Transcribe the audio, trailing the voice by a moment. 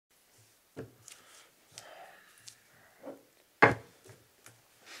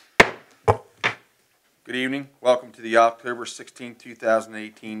Good evening. Welcome to the October 16,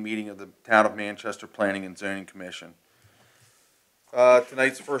 2018 meeting of the Town of Manchester Planning and Zoning Commission.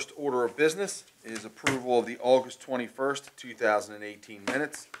 Tonight's first order of business is approval of the August 21st, 2018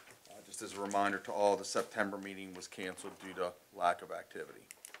 minutes. Just as a reminder to all, the September meeting was canceled due to lack of activity.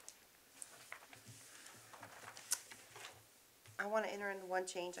 I want to enter in one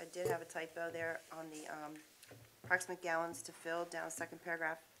change. I did have a typo there on the approximate gallons to fill down the second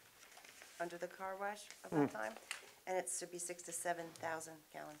paragraph under the car wash of that time, and it's to be 6,000 to 7,000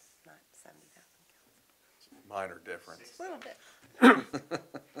 gallons, not 70,000 gallons. Minor difference. A little bit.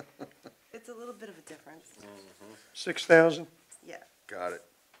 It's a little bit of a difference. 6,000. Yeah. Got it.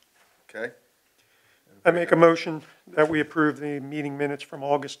 Okay. I make a motion that we approve the meeting minutes from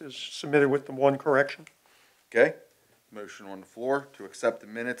August as submitted with the one correction. Okay. Motion on the floor to accept the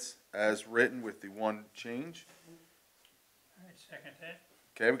minutes as written with the one change. I second that.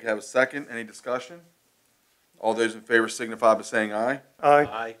 Okay, we can have a second. Any discussion? All those in favor signify by saying aye.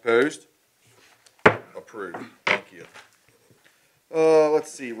 Aye. Opposed? Approved. Thank you.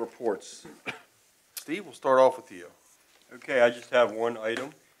 Let's see, reports. Steve, we'll start off with you. Okay, I just have one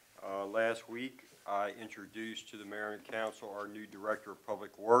item. Last week, I introduced to the Mayor and Council our new Director of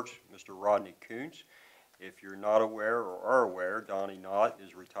Public Works, Mr. Rodney Kuntz. If you're not aware or are aware, Donnie Knott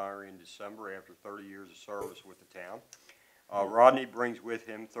is retiring in December after 30 years of service with the town. Rodney brings with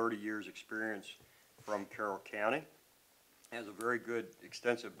him 30 years experience from Carroll County. He has a very good,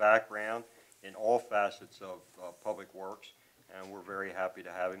 extensive background in all facets of public works, and we're very happy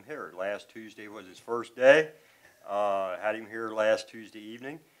to have him here. Last Tuesday was his first day. Had him here last Tuesday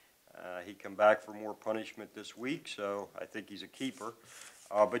evening. He come back for more punishment this week, so I think he's a keeper.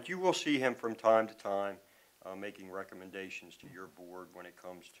 But you will see him from time to time making recommendations to your board when it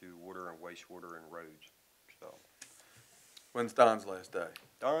comes to water and wastewater and roads. So. When's Don's last day?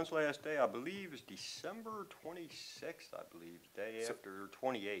 Don's last day, I believe, is December 26th, I believe, the day after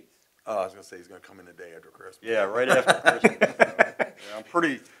 28th. Oh, I was going to say he's going to come in the day after Christmas. Yeah, right after Christmas.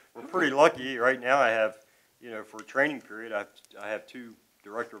 Yeah, we're pretty lucky. Right now I have, for a training period, I have two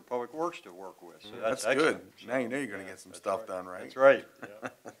Director of Public Works to work with. So that's good. So, now you know you're going to get some stuff done, right? That's right. Yeah.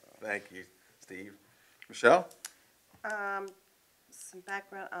 Thank you, Steve. Michelle? Some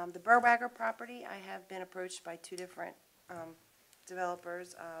background. The Burwagger property, I have been approached by two different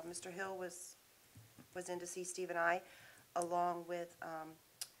developers. Mr. Hill was in to see Steve and I, along with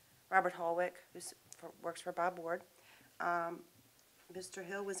Robert Hallwick, who works for Bob Ward. Mr.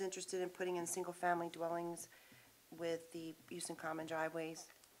 Hill was interested in putting in single-family dwellings with the use in common driveways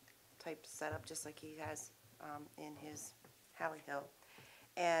type setup, just like he has in his Hallie Hill.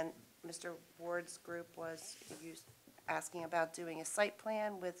 And Mr. Ward's group was asking about doing a site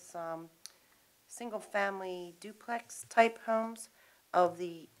plan with some single-family duplex type homes of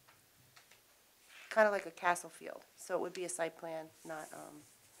the kind of like a castle field. So it would be a site plan, not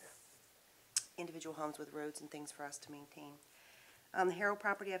individual homes with roads and things for us to maintain. The Harrow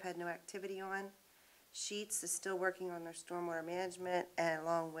property I've had no activity on. Sheets is still working on their stormwater management, and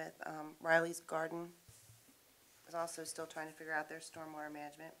along with Riley's Garden is also still trying to figure out their stormwater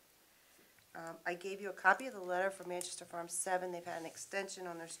management. I gave you a copy of the letter from Manchester Farm 7. They've had an extension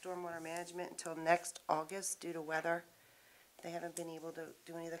on their stormwater management until next August due to weather. They haven't been able to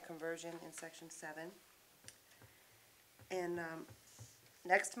do any of the conversion in Section 7. And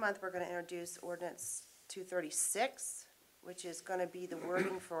next month we're going to introduce Ordinance 236, which is going to be the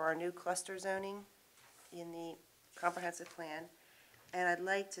wording for our new cluster zoning in the comprehensive plan. And I'd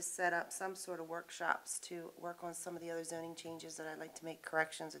like to set up some sort of workshops to work on some of the other zoning changes that I'd like to make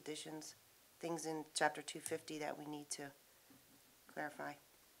corrections, additions, things in Chapter 250 that we need to clarify.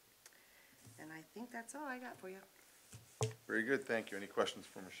 And I think that's all I got for you. Very good, thank you. Any questions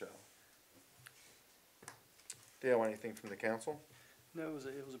for Michelle? Dale, anything from the council? No,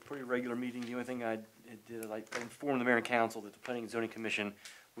 it was a pretty regular meeting. The only thing I did, I informed the Mayor and Council that the Planning and Zoning Commission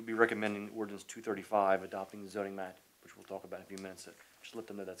would be recommending Ordinance 235, adopting the zoning map, which we'll talk about in a few minutes. Just let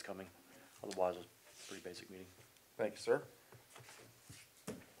them know that's coming. Otherwise, it's a pretty basic meeting. Thank you, sir.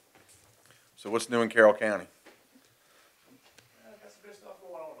 So what's new in Carroll County? Got some good stuff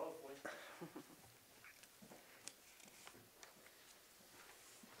going on, hopefully.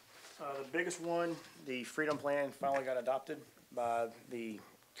 The biggest one, the Freedom Plan finally got adopted by the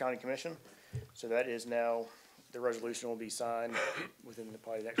County Commission. So that is now, the resolution will be signed within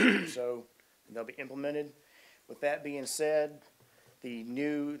probably the next week or so, and they'll be implemented. With that being said, the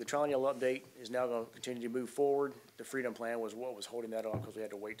Triennial update is now going to continue to move forward. The Freedom Plan was what was holding that on because we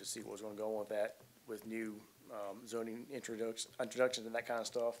had to wait to see what was going to go on with that, with new zoning introductions and that kind of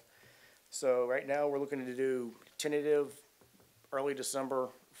stuff. So right now we're looking to do tentative early December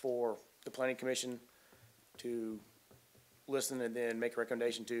for the Planning Commission to listen and then make a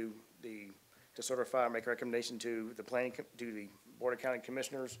recommendation to certify, make a recommendation to the to the Board of County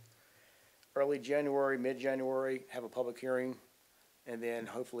Commissioners. Early January, mid-January, have a public hearing, and then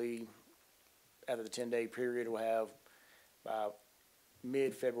hopefully, after the 10-day period, we'll have, by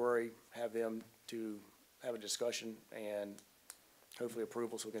mid-February, have them to have a discussion and hopefully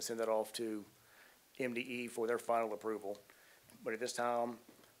approval, so we can send that off to MDE for their final approval. But at this time,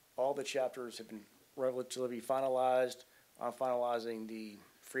 all the chapters have been relatively finalized. I'm finalizing the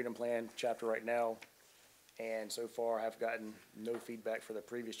Freedom Plan chapter right now, and so far I've gotten no feedback for the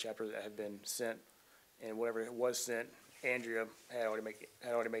previous chapters that have been sent. And whatever it was sent, Andrea had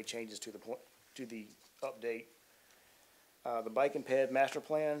already made changes to the update. The Bike and Ped Master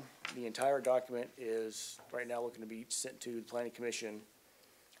Plan, the entire document is right now looking to be sent to the Planning Commission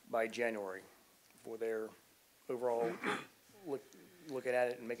by January for their overall looking at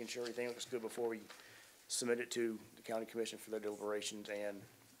it and making sure everything looks good before we submit it to the County Commission for their deliberations and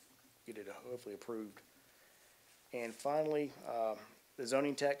get it hopefully approved. And finally, the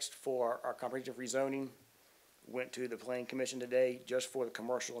zoning text for our comprehensive rezoning went to the Planning Commission today just for the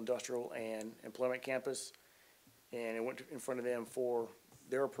commercial, industrial, and employment campus. And it went in front of them for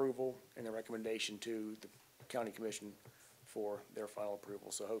their approval and their recommendation to the County Commission for their final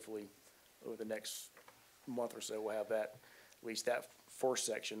approval. So hopefully, over the next month or so, we'll have that, at least that first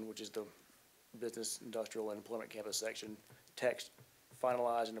section, which is the business, industrial, and employment campus section, text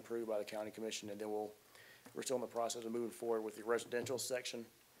finalized and approved by the County Commission. And then we're still in the process of moving forward with the residential section.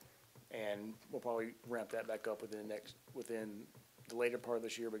 And we'll probably ramp that back up within the later part of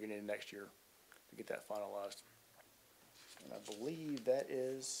this year, beginning of next year, to get that finalized. And I believe that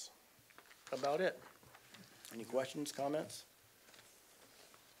is about it. Any questions, comments?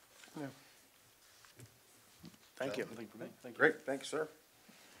 No. Thank you. Thank you. Great, thanks, sir.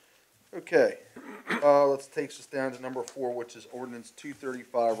 Okay, let's take us down to number 4, which is ordinance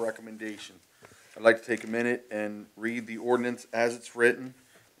 235 recommendation. I'd like to take a minute and read the ordinance as it's written,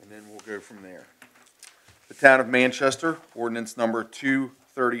 and then we'll go from there. The Town of Manchester, ordinance number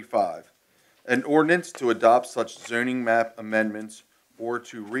 235. An ordinance to adopt such zoning map amendments or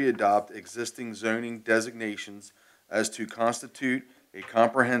to readopt existing zoning designations as to constitute a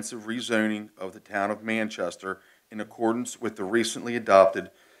comprehensive rezoning of the Town of Manchester in accordance with the recently adopted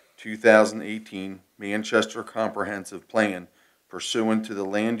 2018 Manchester Comprehensive Plan pursuant to the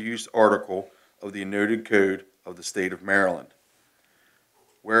Land Use Article of the Enacted Code of the State of Maryland.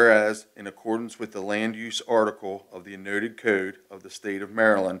 Whereas, in accordance with the Land Use Article of the Enacted Code of the State of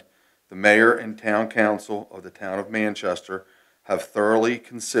Maryland, the Mayor and Town Council of the Town of Manchester have thoroughly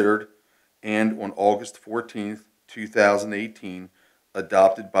considered and on August 14th, 2018,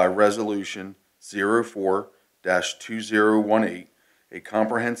 adopted by Resolution 04-2018, a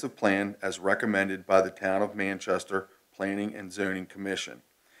comprehensive plan as recommended by the Town of Manchester Planning and Zoning Commission.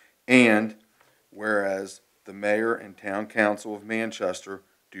 And whereas the Mayor and Town Council of Manchester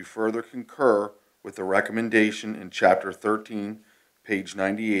do further concur with the recommendation in Chapter 13, page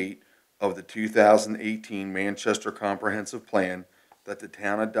 98 of the 2018 Manchester Comprehensive Plan that the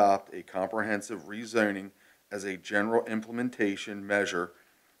town adopt a comprehensive rezoning as a general implementation measure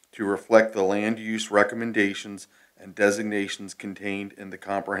to reflect the land use recommendations and designations contained in the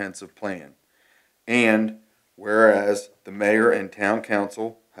comprehensive plan. And whereas the Mayor and Town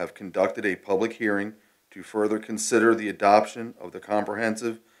Council have conducted a public hearing to further consider the adoption of the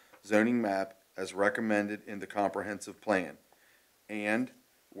comprehensive zoning map as recommended in the comprehensive plan. And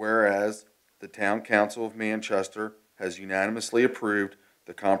whereas the Town Council of Manchester has unanimously approved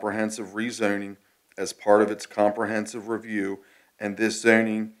the comprehensive rezoning as part of its comprehensive review, and this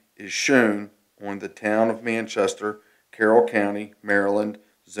zoning is shown on the Town of Manchester, Carroll County, Maryland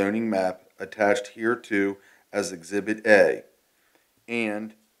zoning map attached hereto as Exhibit A.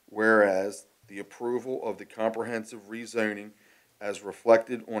 And whereas the approval of the comprehensive rezoning as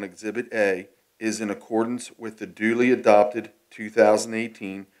reflected on Exhibit A is in accordance with the duly adopted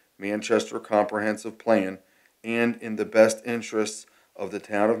 2018 Manchester Comprehensive Plan and in the best interests of the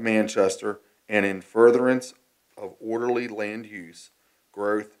Town of Manchester and in furtherance of orderly land use,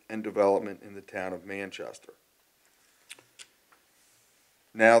 growth, and development in the Town of Manchester.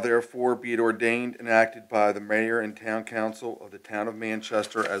 Now therefore be it ordained and acted by the Mayor and Town Council of the Town of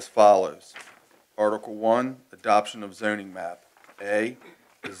Manchester as follows. Article 1, Adoption of Zoning Map. A,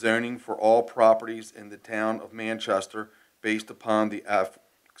 the zoning for all properties in the Town of Manchester based upon the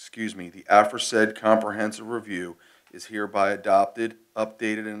aforesaid comprehensive review is hereby adopted,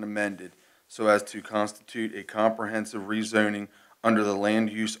 updated, and amended so as to constitute a comprehensive rezoning under the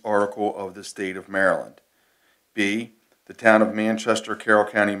Land Use Article of the State of Maryland. B, the Town of Manchester, Carroll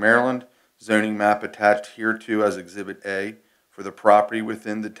County, Maryland, zoning map attached hereto as Exhibit A for the property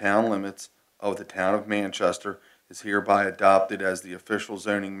within the town limits of the town of Manchester is hereby adopted as the official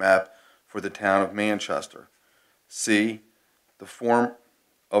zoning map for the town of Manchester. C, the form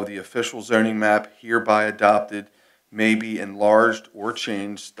of the official zoning map hereby adopted may be enlarged or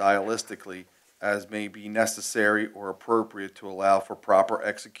changed stylistically as may be necessary or appropriate to allow for proper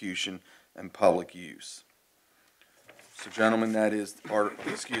execution and public use. So gentlemen, that is,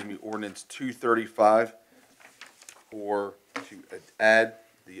 ordinance 235, or to add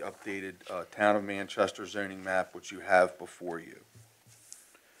the updated Town of Manchester zoning map, which you have before you.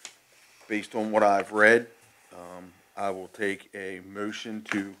 Based on what I've read, I will take a motion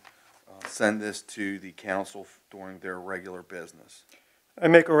to send this to the council during their regular business. I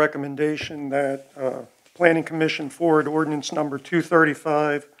make a recommendation that Planning Commission forward ordinance number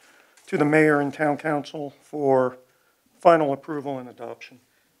 235 to the mayor and town council for final approval and adoption.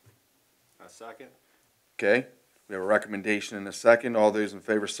 A second? Okay, we have a recommendation and a second. All those in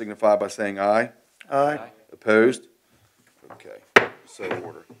favor signify by saying aye. Aye. Opposed? Okay, so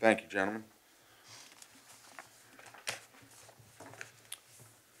ordered. Thank you, gentlemen.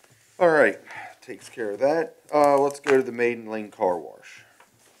 All right, takes care of that. Let's go to the Maiden Lane Car Wash.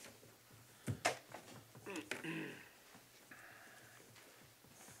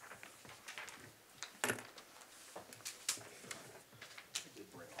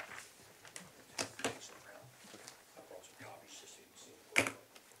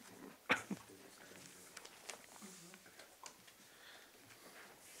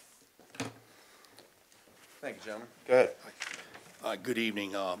 Thank you, gentlemen. Go ahead. Good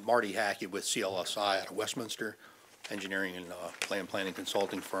evening, Marty Hackett with CLSI out of Westminster, engineering and planning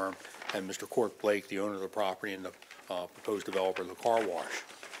consulting firm, and Mr. Court Blake, the owner of the property and the proposed developer of the car wash.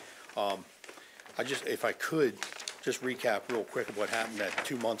 If I could, just recap real quick of what happened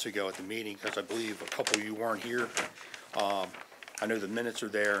 2 months ago at the meeting, because I believe a couple of you weren't here. I know the minutes are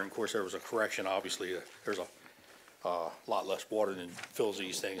there, and of course there was a correction, obviously, there's a lot less water than fills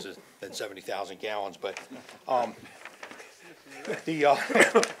these things than 70,000 gallons, but call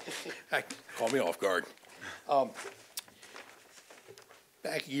me off guard.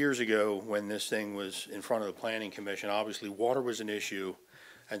 Back years ago, when this thing was in front of the Planning Commission, obviously water was an issue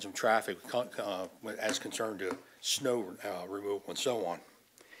and some traffic as concerned to snow removal and so on.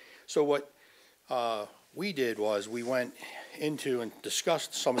 So what we did was we went into and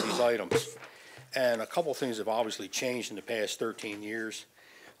discussed some of these items, and a couple of things have obviously changed in the past 13 years.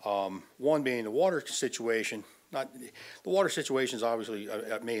 One being the water situation. The water situation is obviously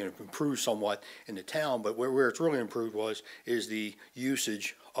may have improved somewhat in the town, but where it's really improved is the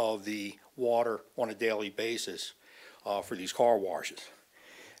usage of the water on a daily basis for these car washes.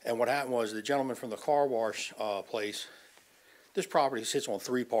 And what happened was the gentleman from the car wash place, this property sits on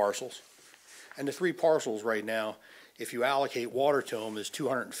 3 parcels, and the 3 parcels right now, if you allocate water to them, is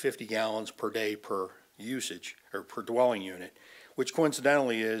 250 gallons per day per usage or per dwelling unit, which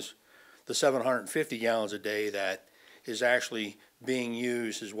coincidentally is the 750 gallons a day that is actually being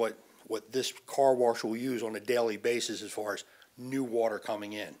used is what this car wash will use on a daily basis as far as new water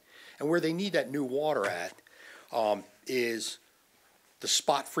coming in. And where they need that new water at is the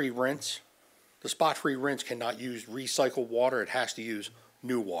spot-free rinse. The spot-free rinse cannot use recycled water. It has to use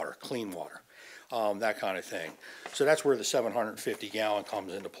new water, clean water, that kind of thing. So that's where the 750 gallon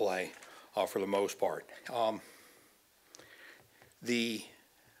comes into play for the most part. The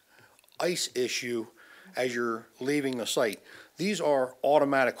ice issue as you're leaving the site. These are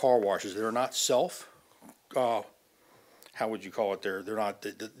automatic car washes. They're not self, how would you call it? They're not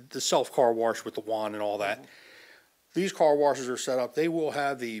the self car wash with the wand and all that. These car washes are set up. They will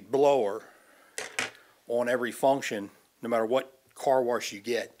have the blower on every function, no matter what car wash you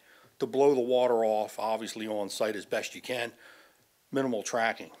get, to blow the water off, obviously on site as best you can. Minimal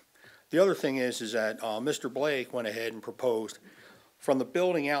tracking. The other thing is that Mr. Blake went ahead and proposed from the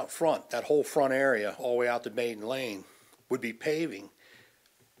building out front, that whole front area, all the way out to Maiden Lane, would be paving,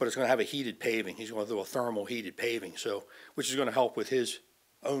 but it's going to have a heated paving. He's going to do a thermal heated paving, so which is going to help with his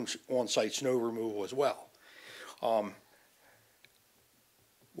own on-site snow removal as well.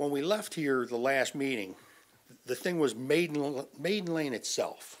 When we left here the last meeting, the thing was Maiden Lane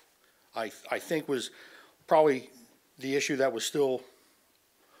itself, I think was probably the issue that was still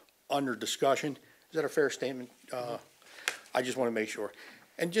under discussion. Is that a fair statement? I just want to make sure.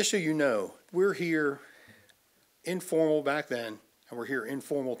 And just so you know, we're here informal back then, and we're here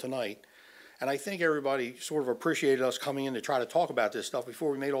informal tonight. And I think everybody sort of appreciated us coming in to try to talk about this stuff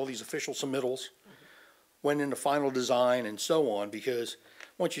before we made all these official submittals, went into final design and so on, because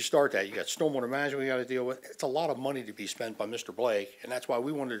once you start that, you got stormwater management you got to deal with. It's a lot of money to be spent by Mr. Blake, and that's why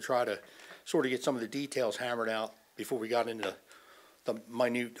we wanted to try to sort of get some of the details hammered out before we got into the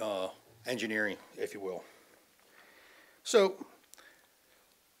minute engineering, if you will. So,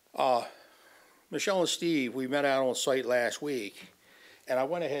 Michelle and Steve, we met out on site last week, and I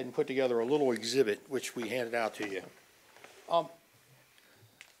went ahead and put together a little exhibit, which we handed out to you.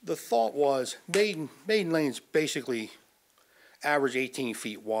 The thought was, Maiden Lane's basically average 18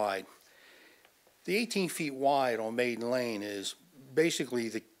 feet wide. The 18 feet wide on Maiden Lane is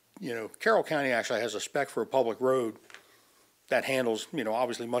basically Carroll County actually has a spec for a public road that handles,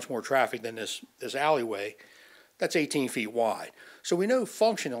 obviously much more traffic than this alleyway. That's 18 feet wide. So we know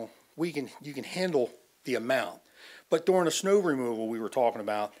functional, you can handle the amount. But during the snow removal we were talking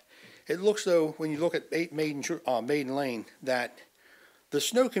about, it looks though, when you look at Maiden Lane, that the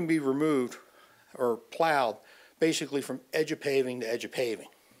snow can be removed or plowed basically from edge of paving to edge of paving.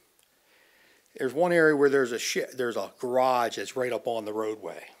 There's one area where there's a garage that's right up on the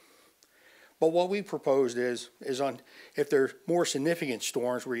roadway. But what we proposed is if there's more significant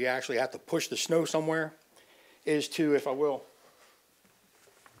storms where you actually have to push the snow somewhere, is to, if I will,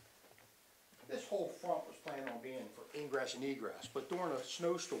 this whole front was planned on being for ingress and egress, but during a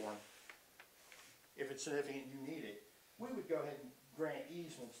snowstorm, if it's significant you need it, we would go ahead and grant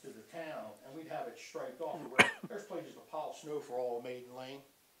easements to the town, and we'd have it striped off where there's places to pile snow for all of Maiden Lane,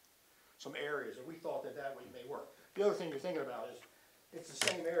 some areas, and we thought that may work. The other thing you're thinking about is, it's the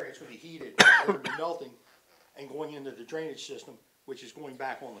same area, it's gonna be heated, it's gonna be melting and going into the drainage system, which is going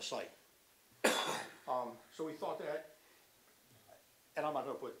back on the site. So we thought that, and I'm not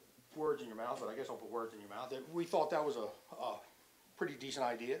gonna put words in your mouth, but I guess I'll put words in your mouth, that we thought that was a pretty decent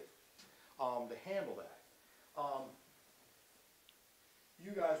idea, to handle that.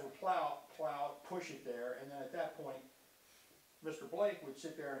 You guys would plow, push it there, and then at that point, Mr. Blake would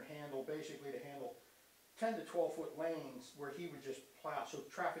sit there and handle 10 to 12 foot lanes where he would just plow, so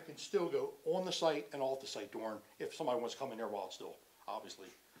traffic can still go on the site and off the site during, if somebody wants to come in there while it's still, obviously,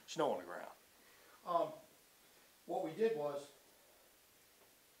 snow on the ground. What we did was,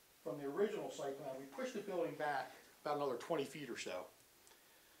 from the original site plan, we pushed the building back about another 20 feet or so.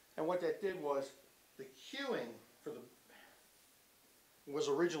 And what that did was, the queuing was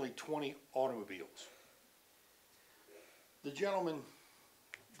originally 20 automobiles. The gentleman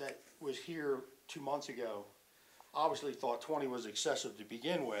that was here 2 months ago obviously thought 20 was excessive to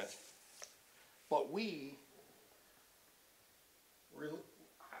begin with, but I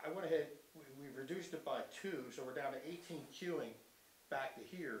went ahead, we reduced it by 2, so we're down to 18 queuing back to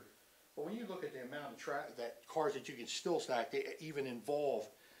here. But when you look at the amount of cars that you can still stack, they even involve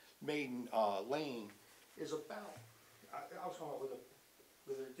Maiden Lane, is about, I was coming up with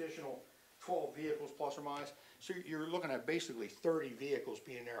an additional 12 vehicles plus or minus. So you're looking at basically 30 vehicles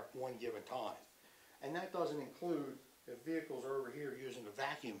being there at one given time. And that doesn't include if vehicles are over here using the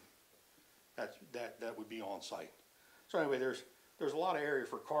vacuum that would be on site. So anyway, there's a lot of area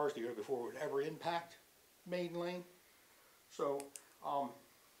for cars to go before it would ever impact Maiden Lane. So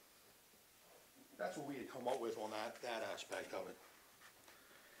that's what we had come up with on that aspect of it.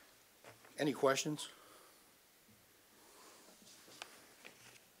 Any questions?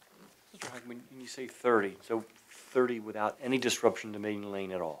 When you say 30, so 30 without any disruption to Maiden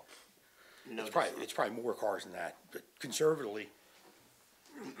Lane at all? It's probably more cars than that, but conservatively,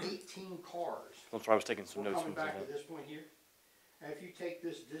 the 18 cars. That's why I was taking some notes. Coming back to this point here, and if you take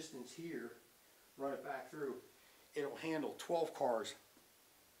this distance here, run it back through, it'll handle 12 cars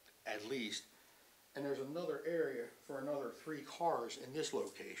at least, and there's another area for another 3 cars in this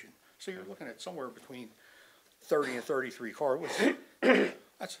location. So you're looking at somewhere between 30 and 33 cars.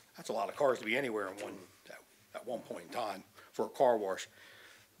 That's a lot of cars to be anywhere in at one point in time for a car wash.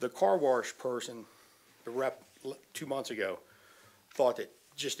 The car wash person, the rep 2 months ago, thought that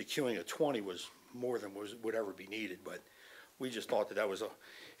just the queuing of 20 was more than would ever be needed, but we just thought that was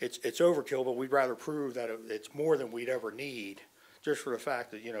it's overkill, but we'd rather prove that it's more than we'd ever need, just for the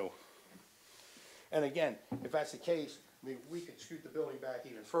fact that, and again, if that's the case, I mean, we could scoot the building back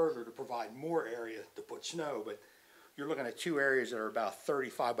even further to provide more area to put snow, but you're looking at 2 areas that are about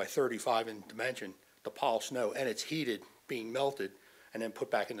 35 by 35 in dimension to pile snow, and it's heated, being melted, and then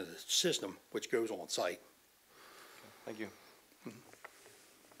put back into the system, which goes on site. Thank you.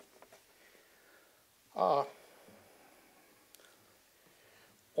 On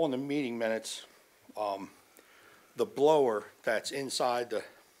the meeting minutes, the blower that's inside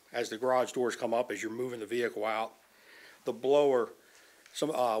as the garage doors come up, as you're moving the vehicle out, the blower,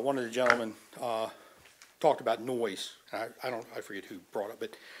 one of the gentlemen talked about noise. I forget who brought it,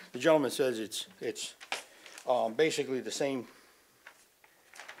 but the gentleman says it's basically the same,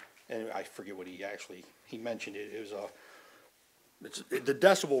 and I forget what he mentioned it. It was the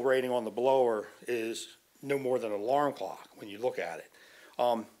decibel rating on the blower is no more than an alarm clock when you look at it.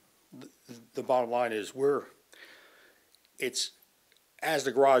 The bottom line is as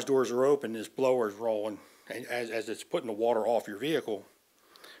the garage doors are open, this blower is rolling, and as it's putting the water off your vehicle,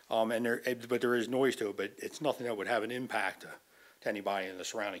 but there is noise to it, but it's nothing that would have an impact to anybody in the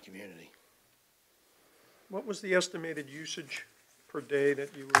surrounding community. What was the estimated usage per day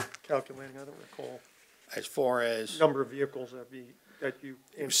that you were calculating? I don't recall. As far as Number of vehicles that you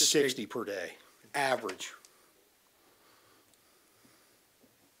anticipate? 60 per day, average.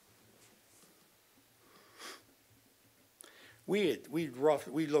 We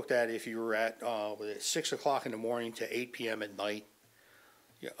looked at if you were at, was it 6 o'clock in the morning to 8 PM at night,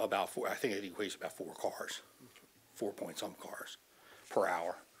 yeah, about four, I think it equates about 4 cars, 4 point some cars per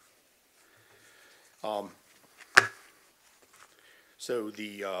hour. So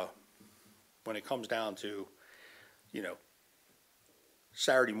when it comes down to,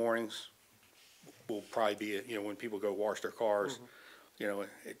 Saturday mornings will probably be, when people go wash their cars,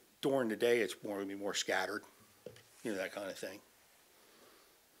 during the day, it's going to be more scattered, that kind of thing.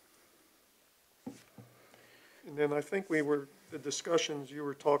 And then I think the discussions, you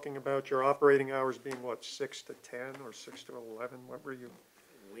were talking about your operating hours being what, 6 to 10 or 6 to 11? What were you?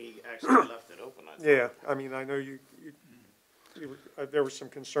 We actually left it open, I think. Yeah, I mean, I know there was some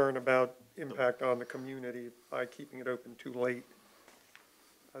concern about impact on the community by keeping it open too late.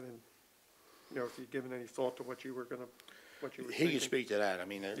 I didn't, if you'd given any thought to what you were He thinking. can speak to that. I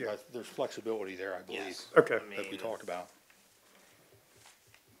mean, Yeah. there's flexibility there, I believe, Yes. Okay. I that we mean, talked about.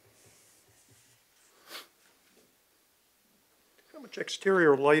 How much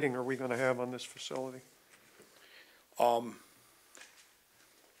exterior lighting are we gonna have on this facility?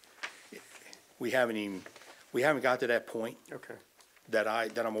 We haven't got to that point Okay, that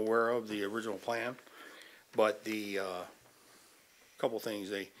I'm aware of, the original plan, but the, couple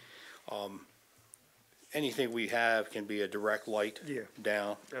things, anything we have can be a direct light Yeah.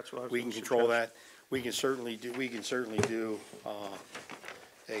 down. that's what I was We can gonna control suggest. that. We can certainly do,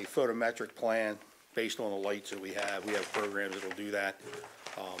 a photometric plan based on the lights that we have. We have programs that'll do that,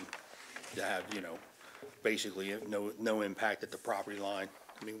 to have, basically no impact at the property line.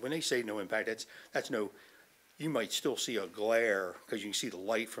 I mean, when they say no impact, that's no, you might still see a glare, because you can see the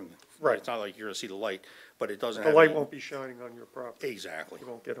light from, Right. it's not like you're gonna see the light, but it doesn't The have. light any- won't be shining on your property. Exactly. You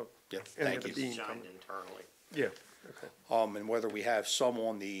won't get Yep, any thank of the you. beam shined coming. internally. Yeah, okay. And whether we have some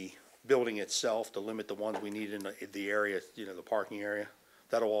on the building itself to limit the ones we need in the area, the parking area,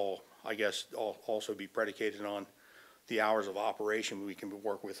 that'll all, I guess, also be predicated on the hours of operation we can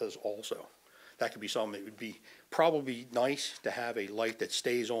work with us also. That could be something that would be probably nice to have a light that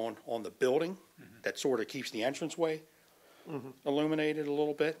stays on the building, that sort of keeps the entranceway illuminated a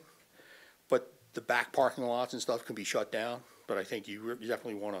little bit. But the back parking lots and stuff can be shut down, but I think you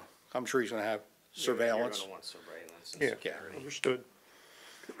definitely want to, I'm sure he's going to have surveillance. You're gonna want surveillance and Yeah, security. understood.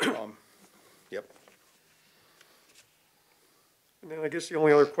 Yep. And then I guess the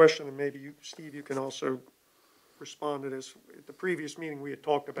only other question, and maybe you, Steve, you can also respond to this. At the previous meeting, we had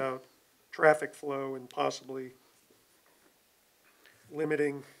talked about traffic flow and possibly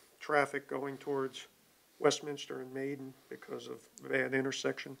limiting traffic going towards Westminster and Maiden because of bad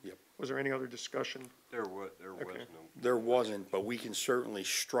intersection. Yep. Was there any other discussion? There was Okay. no. There wasn't, but we can certainly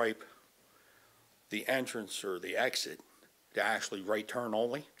stripe the entrance or the exit to actually right turn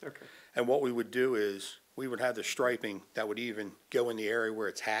only. Okay, And what we would do is, we would have the striping that would even go in the area where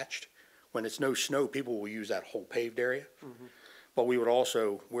it's hatched. When it's no snow, people will use that whole paved area. But we would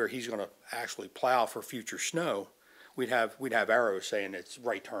also, where he's gonna actually plow for future snow, we'd have arrows saying it's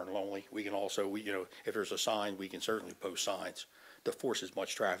right turn only. We can also, if there's a sign, we can certainly post signs to force as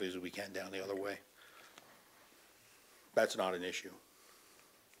much traffic as we can down the other way. That's not an issue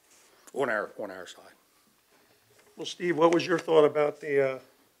on our side. well, Steve, what was your thought about the,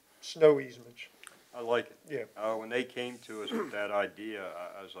 snow easements? I like it. Yeah. When they came to us with that idea,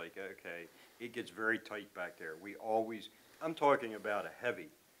 I was like, okay, it gets very tight back there. I'm talking about a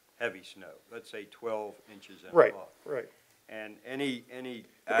heavy snow, let's say 12 inches and Right, above. right. And any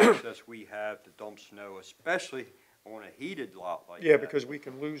access we have to dump snow, especially on a heated lot like that. Yeah, because we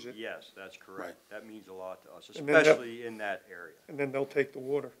can lose it, Yes, that's correct. Right. That means a lot to us, And then that- especially in that area. and then they'll take the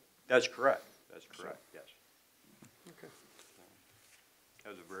water. That's correct, yes. Okay. That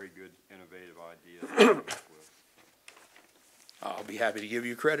was a very good, innovative idea. I'll be happy to give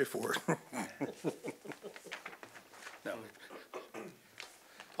you credit for it. No.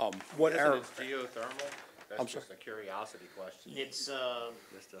 What Isn't our, it geothermal? I'm That's just a curiosity question. It's,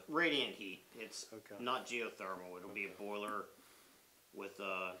 radiant heat. It's not geothermal. It'll be a boiler with,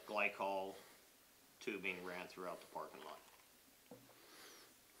 glycol tubing ran throughout the parking lot.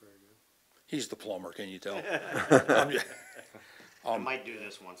 He's the plumber, can you tell? I might do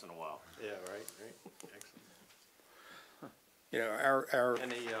this once in a while. Yeah, right, excellent. You know, our,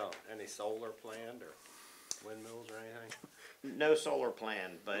 Any solar planned or windmills or anything? No solar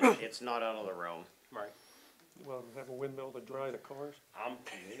plan, but it's not out of the realm. Right. Well, have a windmill to dry the cars?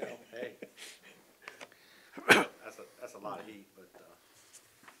 Hey. That's a lot of heat, but,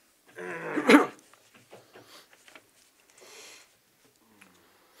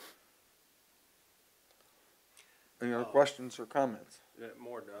 Any other questions or comments?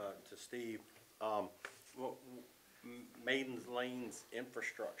 more to Steve, Maiden's Lane's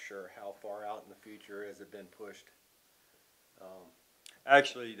infrastructure, how far out in the future has it been pushed?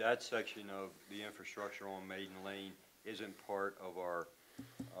 Actually, that section of the infrastructure on Maiden Lane isn't part of our,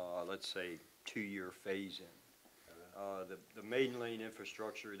 let's say, 2-year phase-in. The Maiden Lane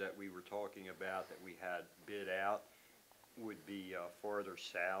infrastructure that we were talking about, that we had bid out, would be farther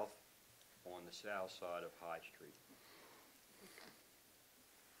south, on the south side of High Street.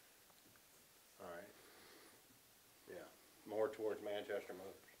 All right. Yeah, more towards Manchester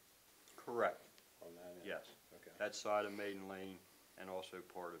Motors Correct, on that end? yes. Okay. That side of Maiden Lane and also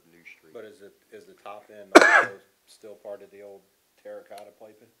part of New Street. But is the top end also still part of the old terracotta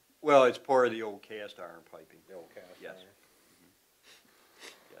piping, Well, it's part of the old cast iron piping. the old cast Yes. iron?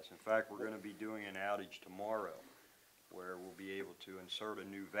 Yes, in fact, we're gonna be doing an outage tomorrow where we'll be able to insert a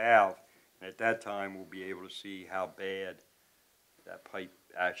new valve. And at that time, we'll be able to see how bad that pipe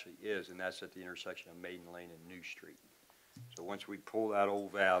actually is, and that's at the intersection of Maiden Lane and New Street. So once we pull that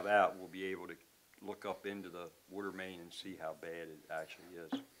old valve out, we'll be able to look up into the water main and see how bad it actually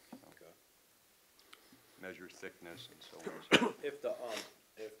is. Okay. Measure thickness and so on and so forth. If the,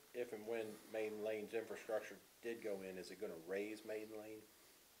 if and when Maiden Lane's infrastructure did go in, is it gonna raise Maiden Lane?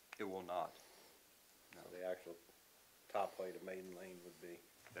 It will not. The actual top height of Maiden Lane would be?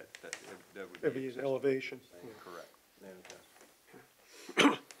 That would It'd be an elevation. correct.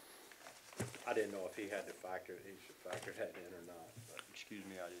 Okay. I didn't know if he should factor that in or not, but, Excuse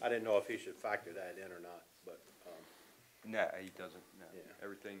me, I didn't know if he should factor that in or not, but, No, he doesn't, no. Yeah.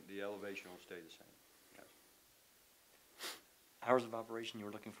 Everything, the elevation will stay the same. Yes. Hours of operation, you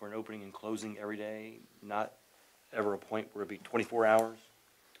were looking for an opening and closing every day, not ever a point where it'd be 24 hours?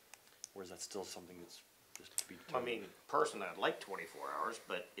 Or is that still something that's just to be I determined? mean, personally, I'd like 24 hours,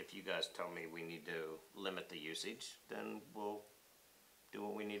 but if you guys tell me we need to limit the usage, then we'll do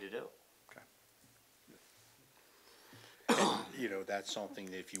what we need to do. you know, that's something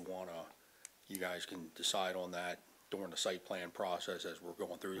that if you wanna, you guys can decide on that during the site plan process as we're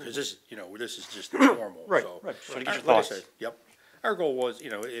going through. Because this, you know, this is just informal, Right, so. right. So to get your Like I thoughts. said, Yep. Our goal was, you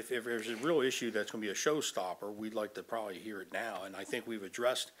know, if there's a real issue that's gonna be a showstopper, we'd like to probably hear it now. And I think we've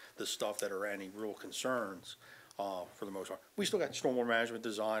addressed the stuff that are any real concerns, for the most part. We still got stormwater management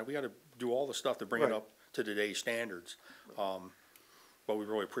design, we gotta do all the stuff to bring it Right. up to today's standards. But we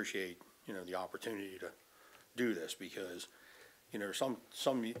really appreciate, you know, the opportunity to do this because, you know, some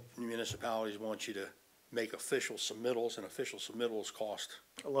municipalities want you to make official submittals, and official submittals cost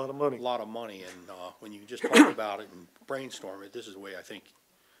A lot of a money. lot of money, and, when you just talk about it and brainstorm it, this is the way I think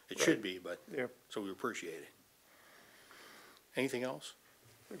it should be, but, Yeah. so we appreciate it. Anything else?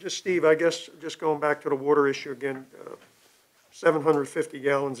 Just, Steve, I guess, just going back to the water issue again, 750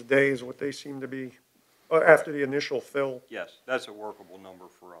 gallons a day is what they seem to be, after the initial fill. Yes, that's a workable number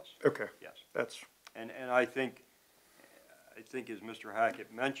for us, Okay, yes. that's, And I think as Mr.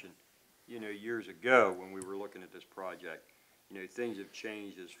 Hackett mentioned, you know, years ago, when we were looking at this project, you know, things have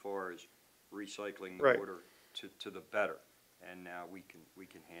changed as far as recycling the Right. water to the better. And now we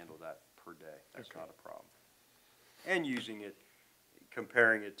can handle that per day. That's Okay. not a problem. And using it,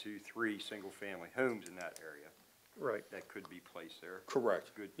 comparing it to 3 single-family homes in that area right. that could be placed there.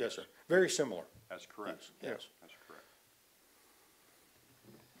 Correct. Good. Yes, sir. Very similar. That's correct. Yes. That's correct.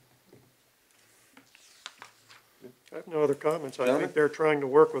 I have no other comments. I Gentlemen? think they're trying to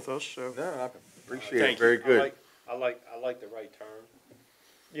work with us, so, No, I appreciate Thank it, very I good. like the right turn.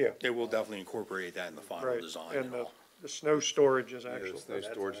 yeah, They will definitely incorporate that in the final right. design And and the, all. the snow storage is Yeah, actually, there's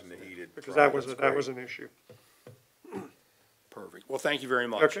no storage in the heated. because product. that That's was great. an issue. Perfect. Well, thank you very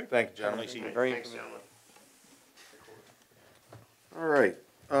much. Okay. Thank you, gentlemen. Nice evening. Very Thanks, gentlemen. All right,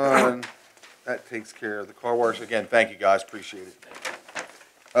 that takes care of the car wash. Again, thank you, guys, appreciate it.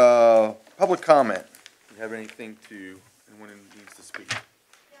 Public comment. Do you have anything anyone who needs to speak? Yes,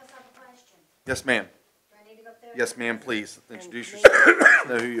 I have a question. Yes, ma'am. Do I need to go up there? Yes, ma'am, please. Introduce And yourself.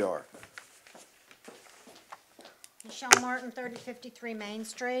 Know who you are. Michelle Martin, 3053 Main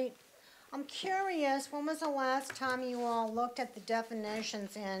Street. I'm curious, when was the last time you all looked at the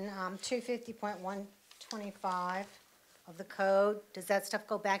definitions in 250.125 of the code? Does that stuff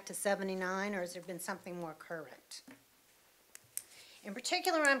go back to 79, or has there been something more current? In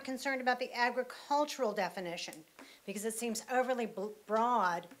particular, I'm concerned about the agricultural definition, because it seems overly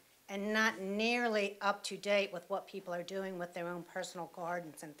broad and not nearly up to date with what people are doing with their own personal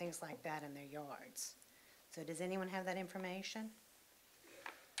gardens and things like that in their yards. So does anyone have that information?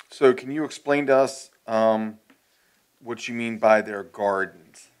 So can you explain to us what you mean by their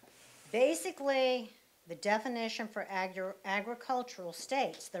gardens? Basically, the definition for agricultural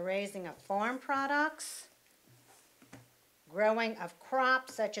states the raising of farm products, growing of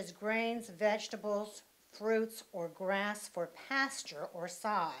crops such as grains, vegetables, fruits, or grass for pasture or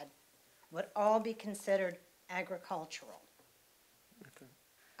sod would all be considered agricultural.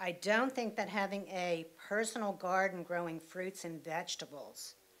 I don't think that having a personal garden growing fruits and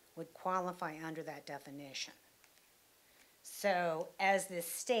vegetables would qualify under that definition. So, as this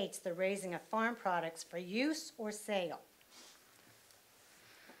states, the raising of farm products for use or sale.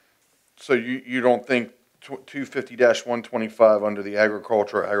 So you don't think 250-125 under the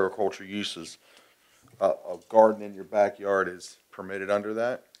agriculture uses, a garden in your backyard is permitted under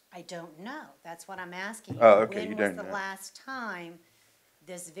that? I don't know. That's what I'm asking. Oh, okay, you When don't was the know. last time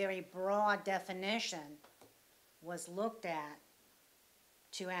this very broad definition was looked at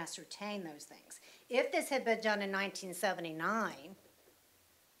to ascertain those things? If this had been done in 1979,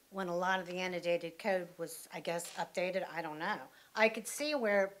 when a lot of the annotated code was, I guess, updated, I don't know. I could see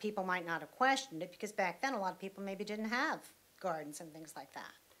where people might not have questioned it, because back then a lot of people maybe didn't have gardens and things like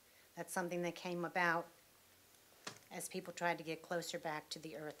that. That's something that came about as people tried to get closer back to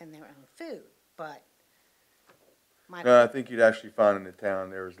the earth and their own food. But No, I think you'd actually find in the town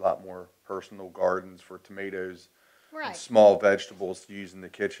there's a lot more personal gardens for tomatoes and right, small vegetables to use in the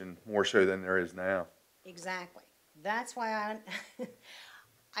kitchen, more so than there is now. exactly. That's why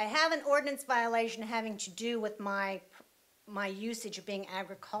I have an ordinance violation having to do with my usage of being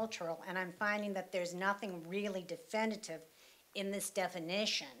agricultural, and I'm finding that there's nothing really definitive in this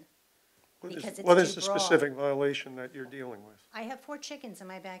definition. Because it's What is too the broad. specific violation that you're dealing with? I have 4 chickens in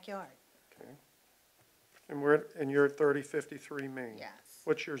my backyard. Okay. And you're at 3053 Main? Yes.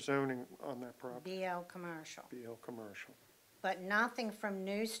 What's your zoning on that property? BL commercial. BL commercial. But nothing from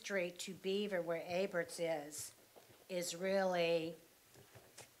New Street to Beaver, where Abert's is really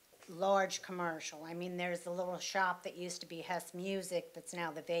large commercial. I mean, there's the little shop that used to be Hess Music that's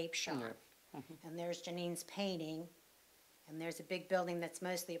now the vape shop. And there's Janine's Painting. And there's a big building that's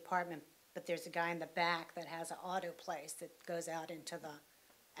mostly apartment, but there's a guy in the back that has an auto place that goes out into the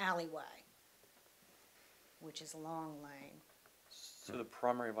alleyway, which is a long lane. So the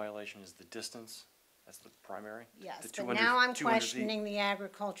primary violation is the distance? That's the primary? Yes, The but 200 now I'm 200 feet? questioning the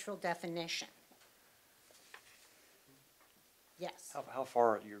agricultural definition. Yes, How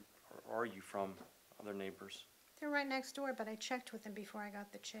far are you from other neighbors? they're right next door, but I checked with them before I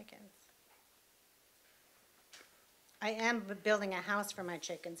got the chickens. I am building a house for my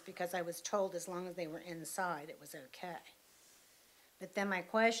chickens because I was told as long as they were inside, it was okay. But then my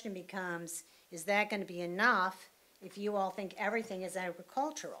question becomes, is that going to be enough if you all think everything is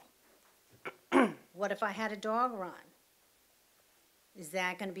agricultural? What if I had a dog run? Is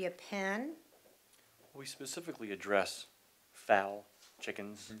that going to be a pen? We specifically address fowl,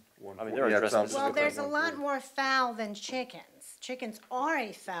 chickens. I mean, Yeah, they're addressed sounds Well, specifically. there's a lot more fowl than chickens. Chickens are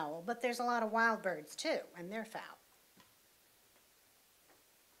a fowl, but there's a lot of wild birds too, and they're fowl.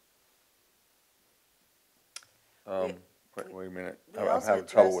 Wait a minute, we I'm also having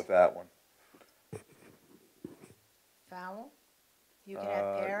trouble address- with that one. Fowl? You can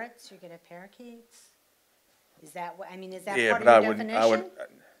have parrots, you can have parakeets. Is that what, I mean, is that Yeah, part but I of your wouldn't, definition?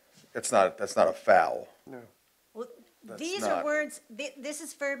 that's not a foul. No. Well, That's these not- are words, this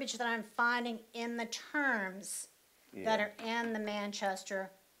is verbiage that I'm finding in the terms that Yeah. are in the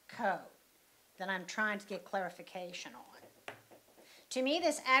Manchester Code that I'm trying to get clarification on. To me,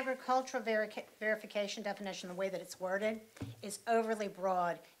 this agricultural verification definition, the way that it's worded, is overly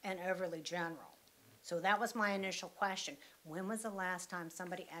broad and overly general. So that was my initial question. When was the last time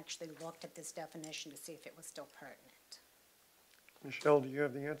somebody actually looked at this definition to see if it was still pertinent? Michelle, do you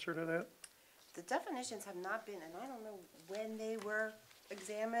have the answer to that? The definitions have not been, and I don't know when they were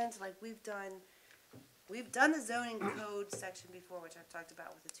examined, like we've done the zoning code section before, which I've talked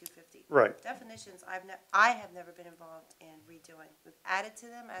about with the 250. Right. Definitions, I have never been involved in redoing. We've added to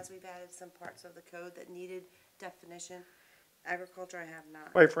them as we've added some parts of the code that needed definition. Agriculture, I have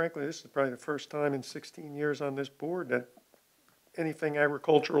not. Quite frankly, this is probably the first time in 16 years on this board that anything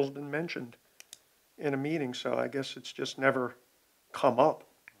agricultural's been mentioned in a meeting, so I guess it's just never come up.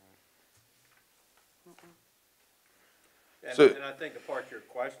 So- And I think a part you're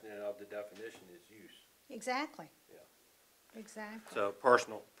questioning of the definition is use. Exactly. Exactly. So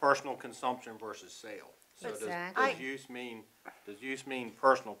personal consumption versus sale. So Exactly. does use mean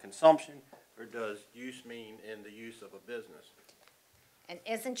personal consumption, or does use mean in the use of a business? And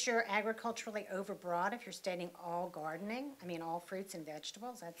isn't your agriculturally overbroad if you're stating all gardening? I mean, all fruits and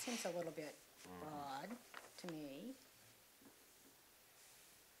vegetables? That seems a little bit broad to me.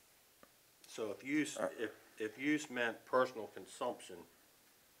 So if use meant personal consumption,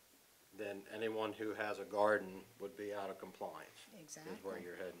 then anyone who has a garden would be out of compliance, is where Exactly.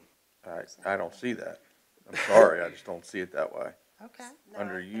 you're heading. I don't see that. I'm sorry, I just don't see it that way, Okay. No,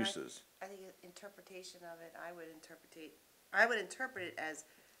 under and uses. I think interpretation of it, I would interpret it as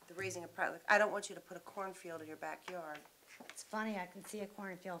the raising of private, I don't want you to put a cornfield in your backyard. It's funny, I can see a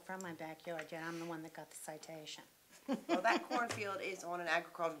cornfield from my backyard, yet I'm the one that got the citation. Well, that cornfield is on an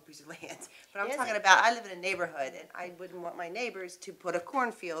agricultural piece of land, but I'm Is talking it? about, I live in a neighborhood, and I wouldn't want my neighbors to put a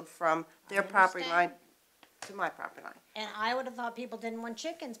cornfield from their property line understand. to my property line. And I would have thought people didn't want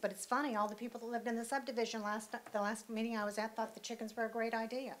chickens, but it's funny, all the people that lived in the subdivision the last meeting I was at thought the chickens were a great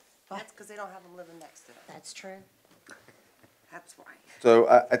idea. That's because they don't have them living next to them, That's true. that's why. So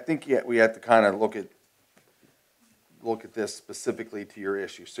I think, yeah, we have to kind of look at this specifically to your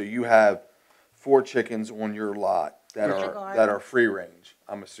issue. So you have 4 chickens on your lot that With your are garden. free range,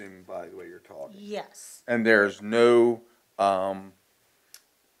 I'm assuming by the way you're talking. Yes. And there's no,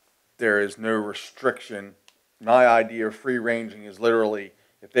 there is no restriction. My idea of free ranging is literally,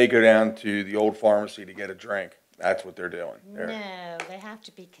 if they go down to the old pharmacy to get a drink, that's what they're doing. No, they have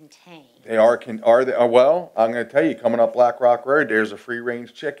to be contained. They well, I'm gonna tell you, coming up Black Rock Road, there's a free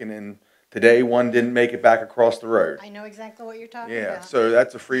range chicken, and today one didn't make it back across the road. I know exactly what you're talking Yeah, about. so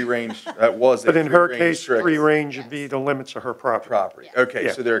that's a free range, that was a But in her free-range case, strict free range would be the limits of her property, property. Yeah. Okay,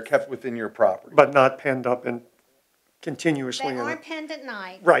 Yeah. so they're kept within your property. but not penned up and continuously They in aren't it. penned at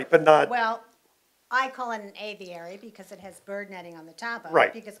night. Right, but not, Well, I call it an aviary because it has bird netting on the top of it.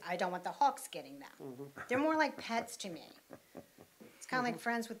 Right. Because I don't want the hawks getting them. They're more like pets to me. It's kind of like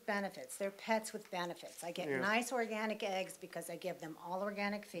friends with benefits. They're pets with benefits. I get Yeah. nice organic eggs because I give them all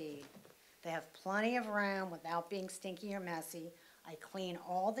organic feed. They have plenty of room without being stinky or messy. I clean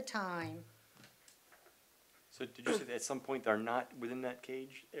all the time. So did you say that at some point they're not within that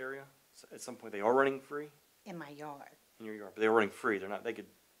cage area? So at some point they are running free In my yard. in your yard, but they're running free, they're not, they could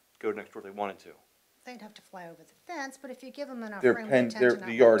go next door if they wanted to. They'd have to fly over the fence, but if you give them enough Their room, they pen, tend to not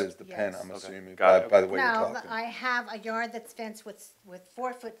the yard want is the to. pen, Yes. I'm Okay. assuming, Got it. by the way you're No, talking. I have a yard that's fenced with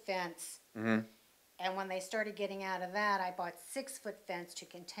 4-foot fence. Mhm. And when they started getting out of that, I bought 6-foot fence to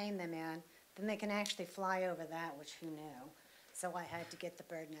contain them in. Then they can actually fly over that, which who knew? So I had to get the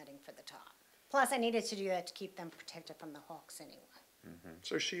bird netting for the top. Plus, I needed to do that to keep them protected from the hawks anyway.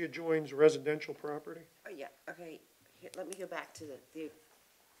 so she adjoins residential property? Oh, yeah, okay, here, let me go back to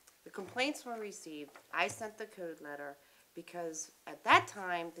the complaints were received, I sent the code letter, because at that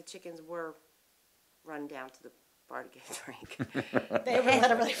time, the chickens were run down to the bar to get a drink. They were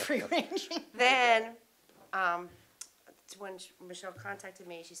literally free ranging. Then, when Michelle contacted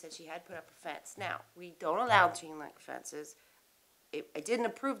me, she said she had put up a fence. Now, we don't allow chain link fences. I didn't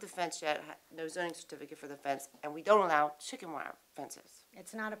approve the fence yet, no zoning certificate for the fence, and we don't allow chicken wire fences.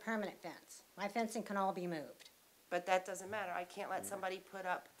 It's not a permanent fence. My fencing can all be moved. But that doesn't matter. I can't let somebody put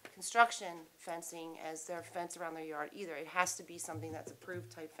up construction fencing as their fence around their yard either. It has to be something that's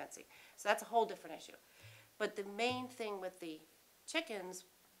approved type fencing. So that's a whole different issue. But the main thing with the chickens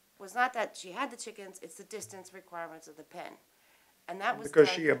was not that she had the chickens, it's the distance requirements of the pen. And that was Because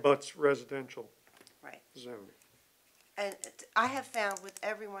done- she abuts residential Right. zoning. And I have found with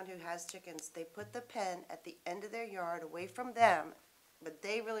everyone who has chickens, they put the pen at the end of their yard away from them, but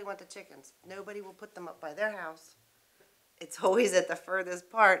they really want the chickens. Nobody will put them up by their house. It's always at the furthest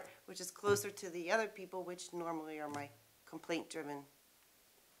part, which is closer to the other people, which normally are my complaint-driven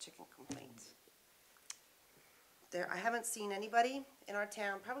chicken complaints. I haven't seen anybody in our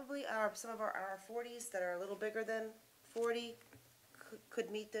town, probably some of our 40s that are a little bigger than 40 could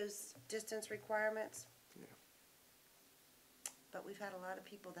meet those distance requirements. But we've had a lot of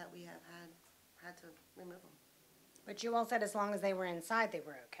people that we have had to remove them. But you all said as long as they were inside, they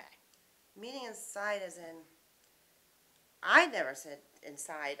were okay. Meaning inside as in, I never said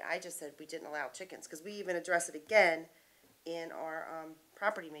inside, I just said we didn't allow chickens, because we even address it again in our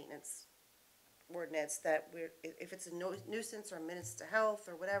property maintenance ordinance, that if it's a nuisance or menace to health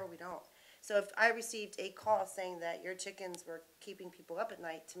or whatever, we don't. So if I received a call saying that your chickens were keeping people up at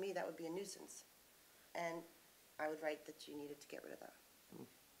night, to me, that would be a nuisance. And I would write that you needed to get rid of that.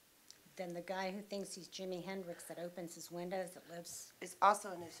 Then the guy who thinks he's Jimi Hendrix that opens his windows that lives, It's also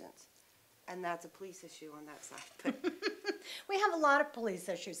a nuisance, and that's a police issue on that side. But We have a lot of police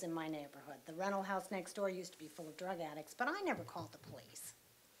issues in my neighborhood. The rental house next door used to be full of drug addicts, but I never called the police.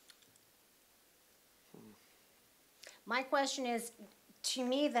 My question is, to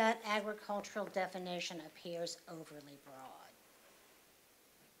me, that agricultural definition appears overly broad.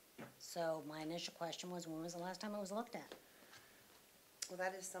 So my initial question was, when was the last time it was looked at? Well,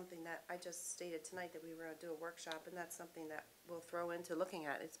 that is something that I just stated tonight, that we were gonna do a workshop, and that's something that we'll throw into looking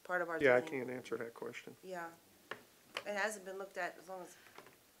at. It's part of our Yeah, I zoning. can't answer that question. Yeah. It hasn't been looked at as long as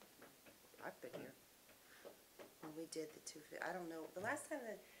I've been here. When we did the I don't know, the last time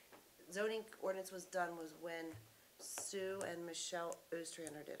the zoning ordinance was done was when Sue and Michelle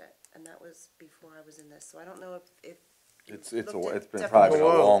Ostrander did it, and that was before I was in this, so I don't know if. It's looked at it's been definitions. probably a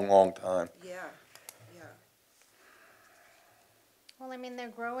Whoa. long time. Yeah, yeah. Well, I mean, they're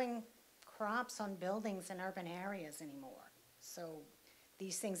growing crops on buildings in urban areas anymore. So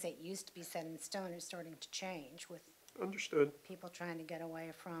these things that used to be set in stone are starting to change with Understood. people trying to get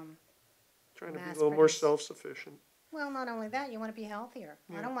away from, Trying to be a Mass little more produced. self-sufficient. well, not only that, you want to be healthier.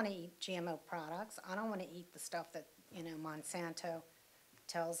 I Yeah. don't want to eat GMO products. I don't want to eat the stuff that, Monsanto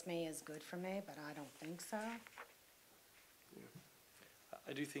tells me is good for me, but I don't think so.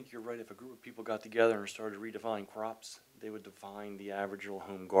 I do think you're right. If a group of people got together and started to redefine crops, they would define the average little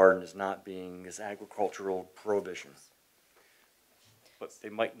home garden as not being this agricultural prohibition. But they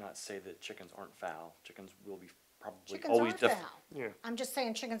might not say that chickens aren't foul. Chickens will be probably Chickens always aren't foul. Yeah. I'm just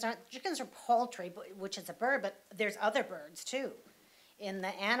saying chickens are poultry, which is a bird, but there's other birds too. In the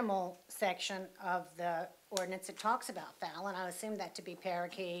animal section of the ordinance, it talks about fowl, and I assume that to be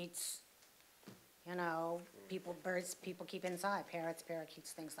parakeets, birds people keep inside, parrots,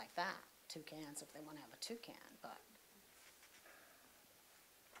 parakeets, things like that. Toucans, if they want to have a toucan, but.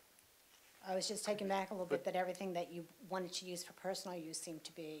 I was just taken back a little bit that everything that you wanted to use for personal use seemed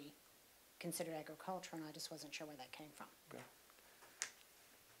to be considered agriculture, and I just wasn't sure where that came from. Okay.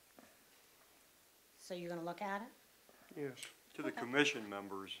 So you're gonna look at it? Yes. To the commission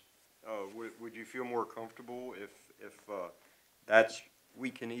members, would you feel more comfortable if we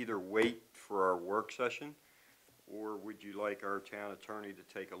can either wait for our work session, or would you like our town attorney to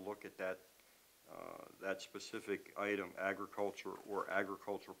take a look at that specific item, agriculture or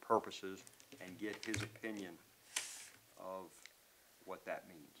agricultural purposes, and get his opinion of what that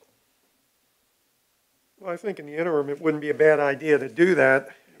means? Well, I think in the interim, it wouldn't be a bad idea to do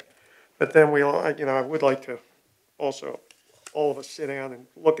that. But then I would like to also, all of us sit down and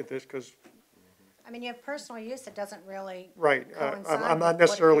look at this, because, I mean, you have personal use that doesn't really, right, coincide I'm with not what it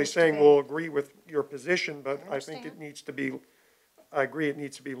necessarily used to saying be. we'll agree with your position, but I I think it understand. needs to be, I agree, it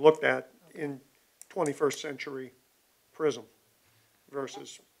needs to be looked at in 21st century prism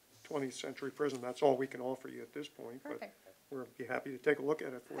versus 20th century prism. That's all we can offer you at this point, but perfect, we'll be happy to take a look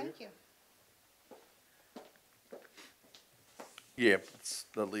at it for you. thank you. Yeah, it's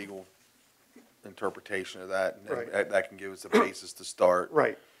the legal interpretation of that, and Right. that can give us a basis to start.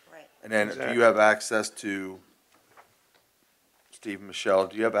 Right. Right. And then, do Exactly. you have access to, Steve and Michelle,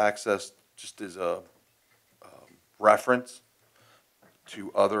 do you have access, just as a reference,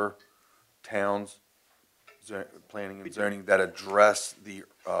 to other towns, planning and zoning, that address the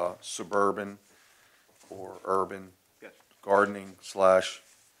suburban or urban Yes. gardening /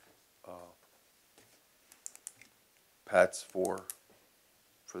 pets for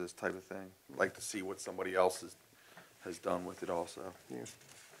this type of thing? I'd like to see what somebody else has done with it also. Yeah.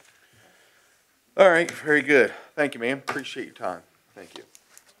 All right, very good. Thank you, ma'am. Appreciate your time. Thank you.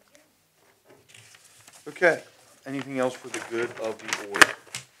 Okay, anything else for the good of the order?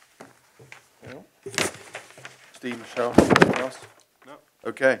 No? Steve, Michelle, anything else? No.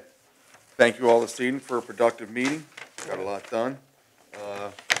 Okay. Thank you all this evening for a productive meeting. Got a lot done.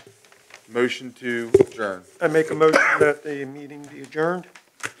 Motion to adjourn. I make a motion that the meeting be adjourned.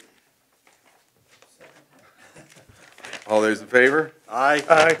 All those in favor? Aye.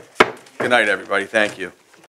 Aye. Good night, everybody. Thank you.